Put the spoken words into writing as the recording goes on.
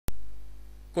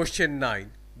Question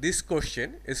 9. This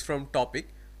question is from topic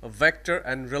vector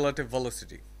and relative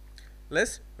velocity.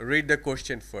 Let's read the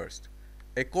question first.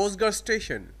 A Coast Guard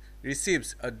station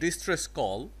receives a distress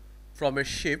call from a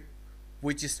ship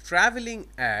which is traveling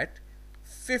at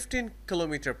 15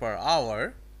 km per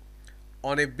hour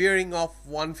on a bearing of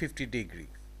 150 degree.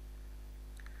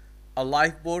 A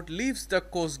lifeboat leaves the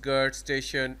Coast Guard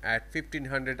station at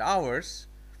 1500 hours,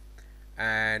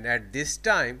 and at this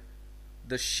time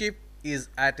the ship is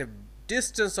at a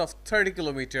distance of 30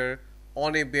 km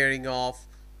on a bearing of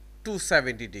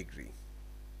 270 degree.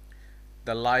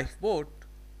 The lifeboat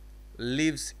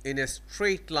lives in a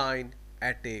straight line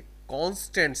at a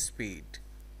constant speed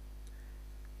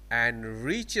and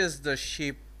reaches the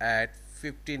ship at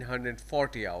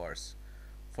 1540 hours.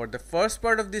 For the first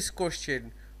part of this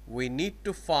question, we need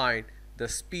to find the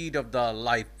speed of the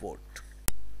lifeboat.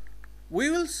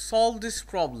 We will solve this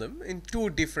problem in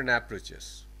two different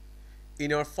approaches.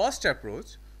 In our first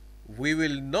approach, we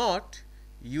will not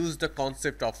use the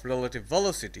concept of relative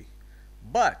velocity,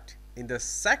 but in the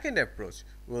second approach,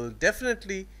 we will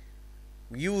definitely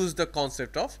use the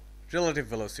concept of relative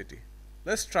velocity.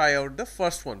 Let's try out the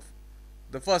first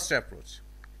approach.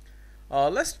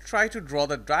 Let's try to draw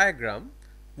the diagram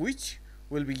which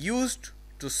will be used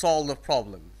to solve the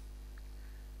problem.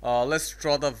 Let's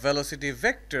draw the velocity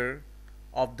vector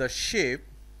of the ship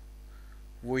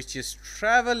which is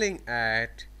traveling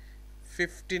at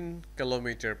 15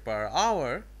 km per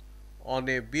hour on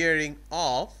a bearing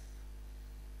of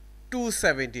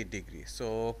 270 degrees.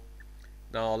 So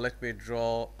now let me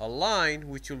draw a line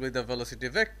which will be the velocity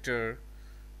vector.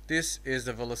 This is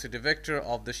the velocity vector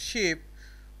of the ship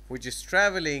which is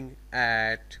traveling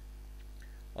at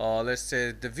let's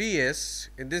say the Vs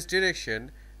in this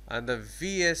direction, and the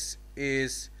Vs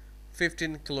is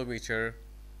 15 km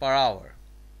per hour.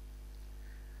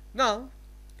 Now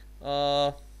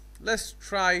let's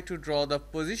try to draw the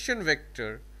position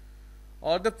vector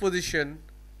or the position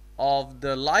of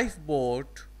the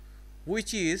lifeboat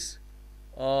which is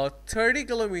 30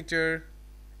 km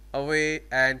away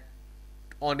and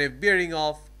on a bearing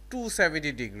of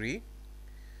 270 degree.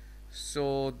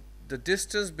 So the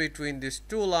distance between these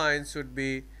two lines would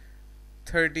be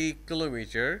 30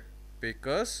 km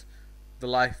because the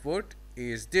lifeboat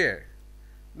is there.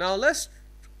 Now let's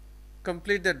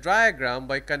complete the diagram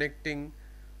by connecting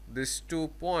these 2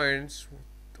 points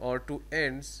or 2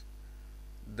 ends,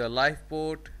 the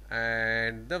lifeboat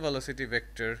and the velocity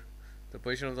vector, the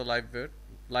position of the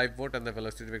lifeboat and the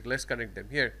velocity vector. Let's connect them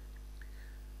here.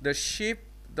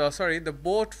 The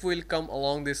boat will come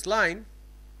along this line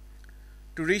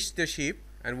to reach the ship,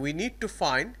 and we need to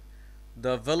find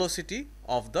the velocity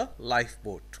of the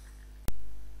lifeboat.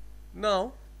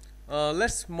 Now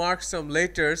let's mark some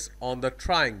letters on the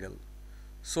triangle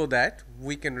so that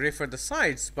we can refer the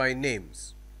sides by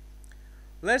names.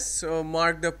 Let's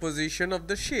mark the position of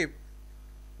the ship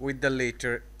with the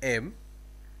letter M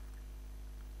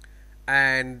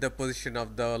and the position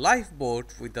of the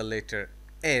lifeboat with the letter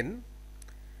N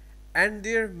and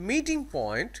their meeting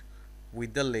point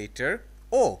with the letter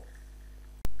O.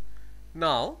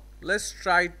 Now let's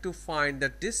try to find the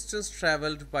distance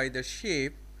traveled by the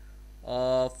ship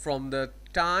from the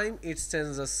time it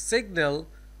sends a signal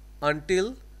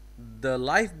until the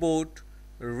lifeboat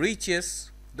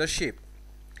reaches the ship.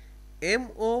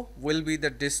 MO will be the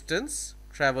distance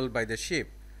traveled by the ship,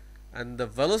 and the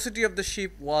velocity of the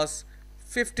ship was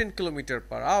 15 km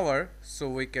per hour, so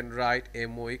we can write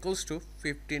MO equals to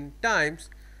 15 times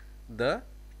the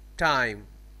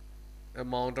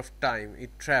amount of time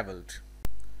it traveled.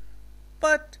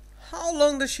 But how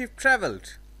long the ship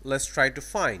traveled? Let's try to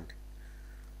find.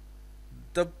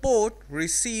 The boat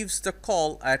receives the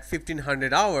call at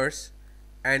 1500 hours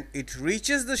and it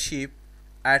reaches the ship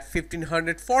at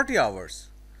 1540 hours.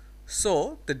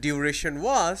 So the duration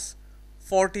was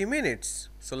 40 minutes.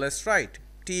 So let's write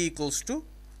T equals to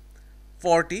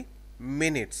 40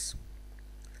 minutes.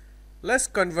 Let's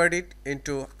convert it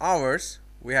into hours.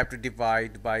 We have to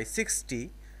divide by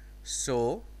 60.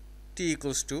 So T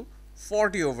equals to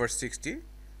 40 over 60.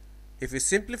 If we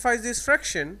simplify this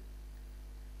fraction,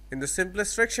 in the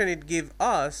simplest fraction it gives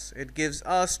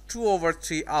us 2 over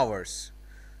 3 hours.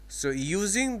 So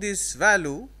using this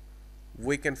value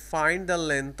we can find the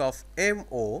length of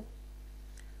MO,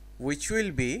 which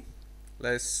will be,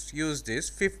 let's use this,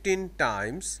 15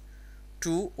 times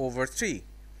 2 over 3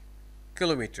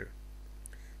 kilometer.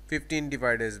 15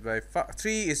 divided by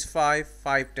 3 is 5,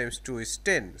 5 times 2 is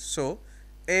 10. So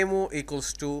MO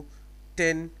equals to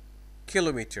 10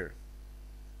 kilometer.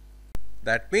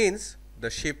 That means the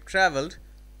ship traveled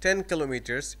 10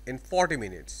 kilometers in 40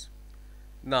 minutes.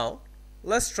 Now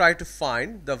let's try to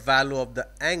find the value of the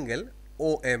angle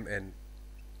OMN.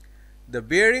 The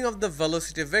bearing of the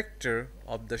velocity vector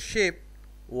of the ship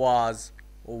was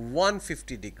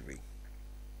 150 degree.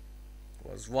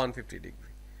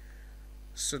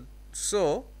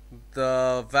 So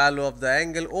the value of the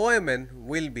angle OMN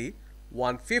will be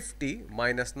 150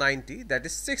 minus 90, that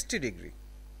is 60 degree.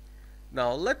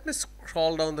 Now let me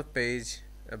scroll down the page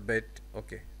a bit.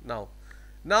 Okay, now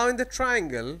in the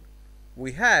triangle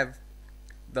we have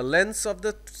the lengths of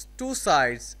the two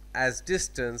sides as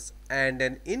distance and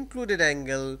an included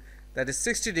angle that is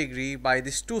 60 degree by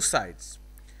these two sides.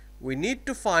 We need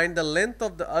to find the length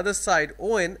of the other side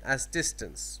ON as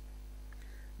distance.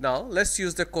 Now let's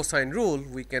use the cosine rule.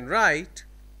 We can write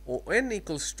ON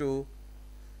equals to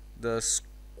the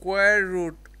square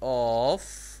root of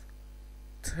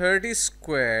 30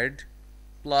 squared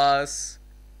plus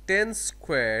 10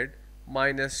 squared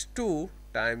minus 2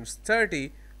 times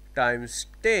 30 times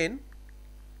 10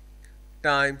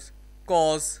 times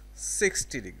cos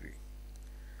 60 degree.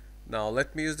 Now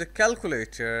let me use the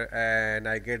calculator and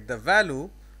I get the value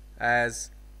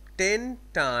as 10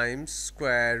 times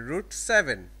square root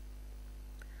 7.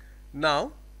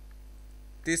 Now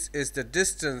this is the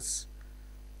distance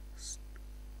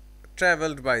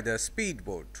traveled by the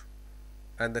speedboat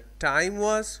and the time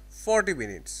was 40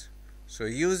 minutes. So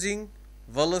using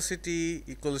velocity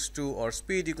equals to or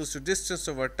speed equals to distance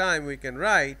over time, we can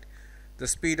write the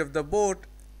speed of the boat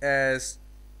as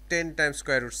 10 times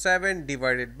square root 7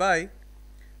 divided by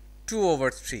 2 over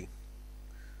 3,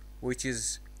 which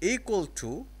is equal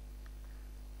to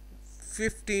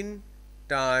 15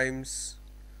 times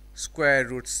square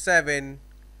root 7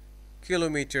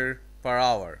 kilometer per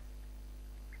hour.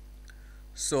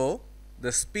 So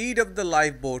the speed of the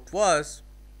lifeboat was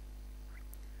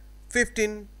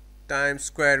 15 times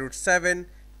square root 7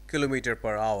 kilometer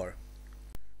per hour.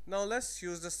 Now let's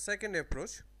use the second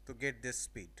approach to get this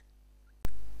speed.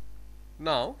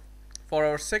 Now for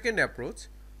our second approach,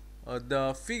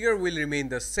 the figure will remain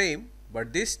the same,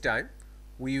 but this time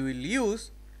we will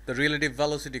use the relative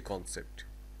velocity concept.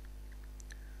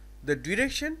 The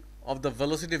direction of the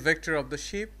velocity vector of the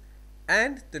ship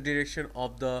and the direction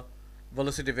of the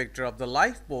velocity vector of the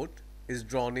lifeboat is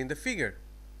drawn in the figure.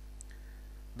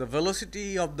 The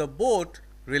velocity of the boat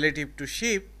relative to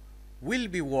ship will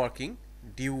be working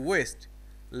due west.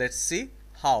 Let's see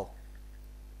how.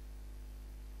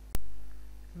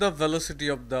 The velocity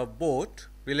of the boat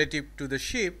relative to the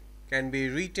ship can be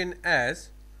written as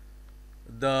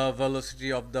the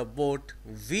velocity of the boat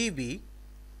VB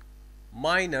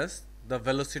minus the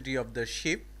velocity of the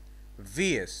ship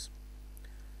Vs.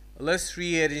 Let's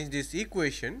rearrange this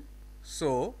equation.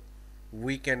 So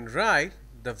we can write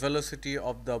the velocity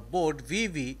of the boat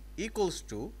VV equals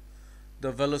to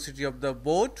the velocity of the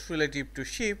boat relative to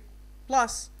ship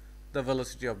plus the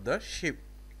velocity of the ship.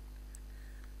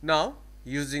 Now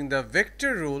using the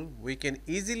vector rule, we can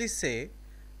easily say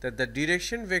that the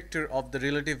direction vector of the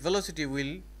relative velocity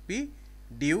will be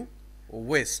due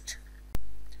west.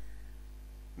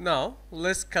 Now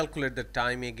let's calculate the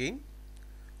time again.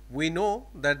 We know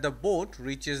that the boat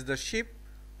reaches the ship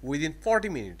within 40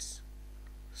 minutes.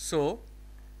 So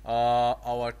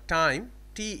our time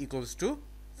t equals to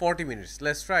 40 minutes.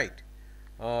 Let's write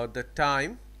the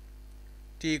time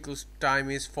t equals time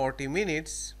is 40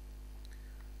 minutes.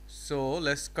 So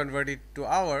let's convert it to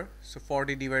hour. So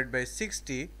 40 divided by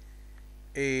 60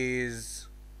 is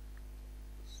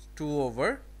 2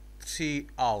 over 3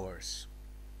 hours.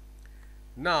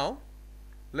 Now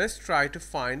let's try to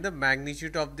find the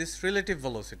magnitude of this relative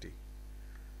velocity.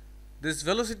 This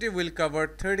velocity will cover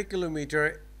 30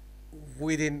 km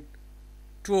within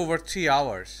 2 over 3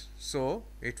 hours. So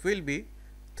it will be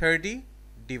 30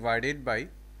 divided by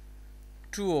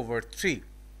 2 over 3,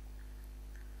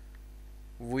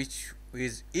 which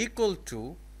is equal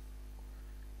to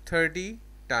 30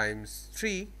 times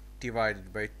 3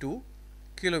 divided by 2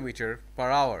 km per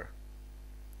hour,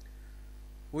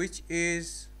 which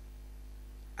is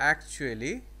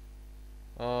actually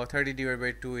 30 divided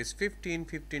by 2 is 15,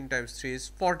 15 times 3 is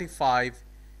 45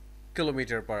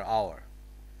 km per hour.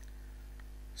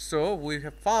 So we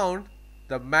have found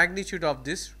the magnitude of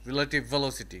this relative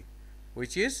velocity,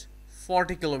 which is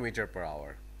 40 km per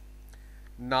hour.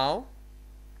 Now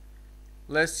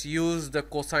let's use the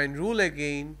cosine rule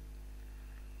again,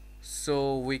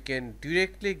 so we can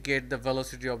directly get the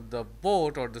velocity of the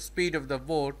boat, or the speed of the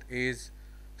boat is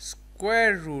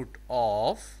square root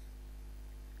of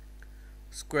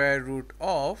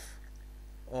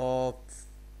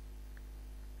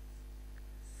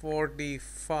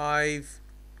 45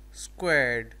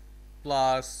 squared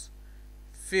plus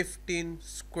 15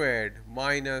 squared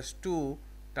minus 2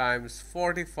 times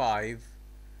 45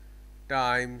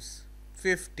 times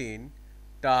 15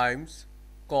 times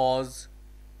cos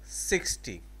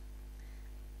 60.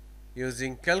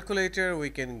 Using calculator we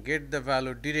can get the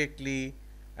value directly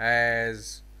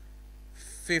as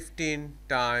 15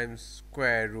 times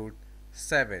square root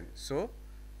 7. So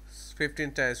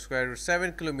 15 times square root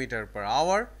 7 kilometer per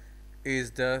hour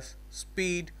is the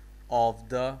speed of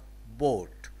the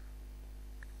boat.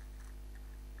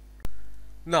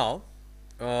 Now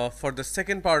for the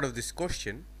second part of this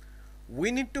question,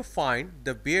 we need to find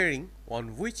the bearing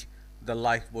on which the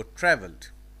lifeboat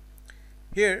traveled.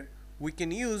 Here we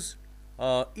can use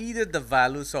either the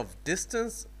values of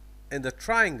distance in the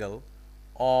triangle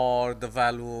or the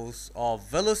values of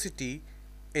velocity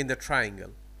in the triangle.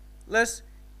 Let's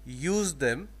use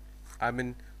them,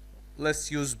 let's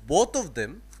use both of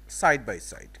them side by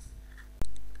side.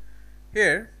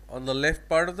 Here on the left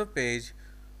part of the page,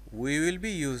 we will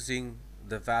be using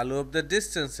the value of the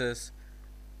distances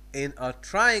in a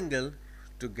triangle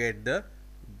to get the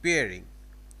bearing,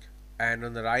 and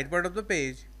on the right part of the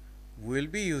page we will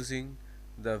be using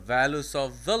the values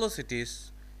of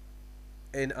velocities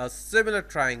in a similar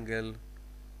triangle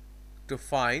to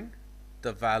find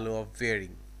the value of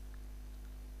bearing.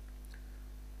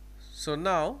 So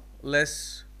now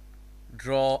let's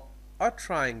draw a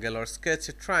triangle or sketch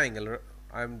a triangle.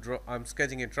 I'm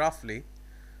sketching it roughly.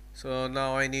 So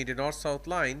now I need a north-south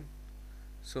line,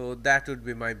 so that would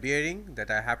be my bearing that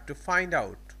I have to find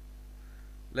out.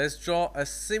 Let's draw a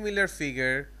similar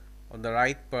figure on the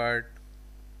right part.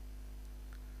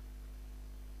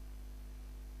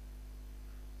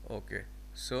 Okay,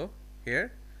 so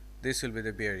here this will be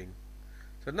the bearing.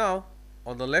 So now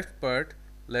on the left part,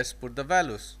 let's put the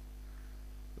values.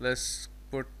 Let's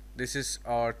put, this is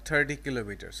our 30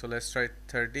 kilometers, so let's write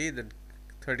 30, then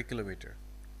 30 kilometer,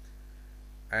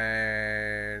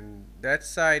 and that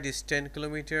side is 10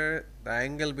 kilometer. The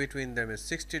angle between them is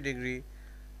 60 degree.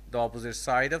 The opposite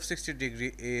side of 60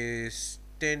 degree is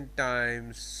 10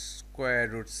 times square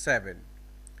root 7.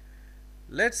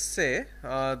 Let's say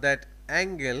that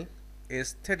angle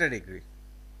is theta degree.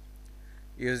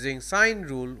 Using sine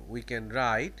rule we can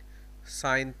write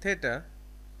sine theta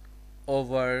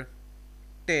over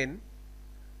 10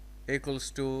 equals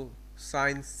to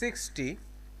sine 60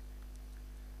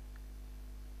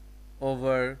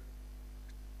 over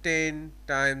 10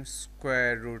 times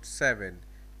square root 7.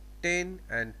 10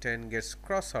 and 10 gets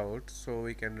cross out, so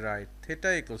we can write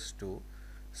theta equals to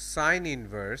sine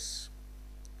inverse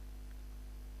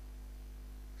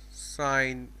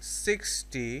sine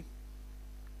 60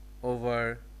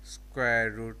 over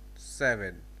square root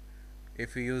 7.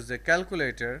 If we use the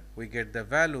calculator, we get the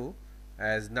value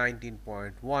as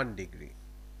 19.1 degree.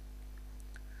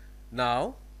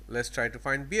 Now let's try to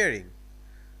find bearing.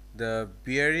 The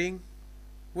bearing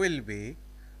will be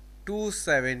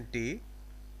 270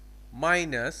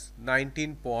 minus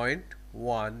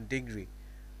 19.1 degree.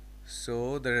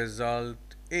 So the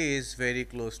result is very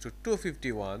close to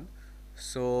 251.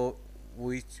 So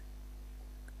which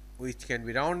can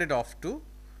be rounded off to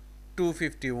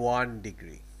 251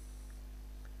 degree.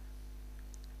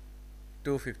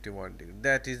 251 degree.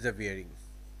 That is the bearing.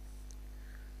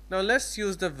 Now let's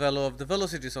use the value of the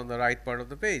velocities on the right part of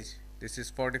the page. This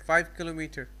is 45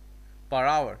 kilometer per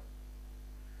hour.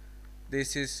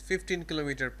 This is 15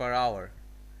 kilometer per hour,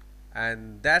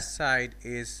 and that side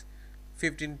is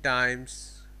 15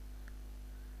 times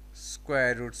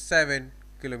square root 7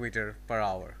 kilometer per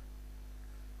hour.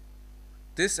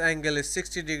 This angle is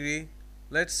 60 degree.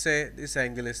 Let's say this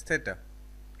angle is theta.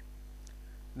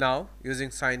 Now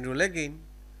using sine rule again,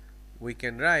 we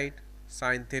can write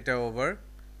sine theta over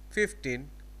 15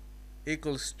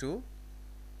 equals to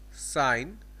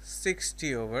sine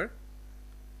 60 over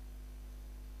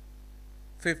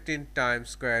 15 times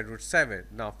square root 7.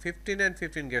 Now 15 and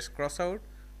 15 gets cross out,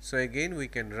 so again we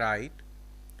can write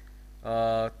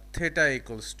theta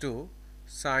equals to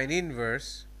sine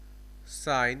inverse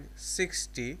sine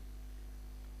 60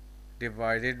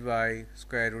 divided by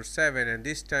square root 7, and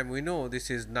this time we know this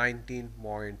is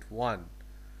 19.1.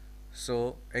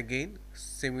 So again,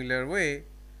 similar way,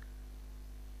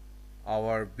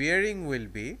 our bearing will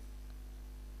be,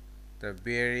 the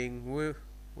bearing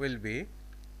will be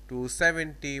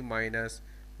 270 minus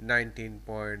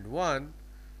 19.1,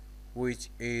 which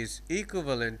is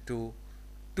equivalent to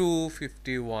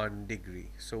 251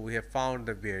 degree. So we have found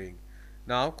the bearing.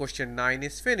 Now question 9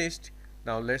 is finished.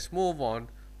 Now let's move on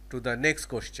to the next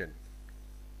question.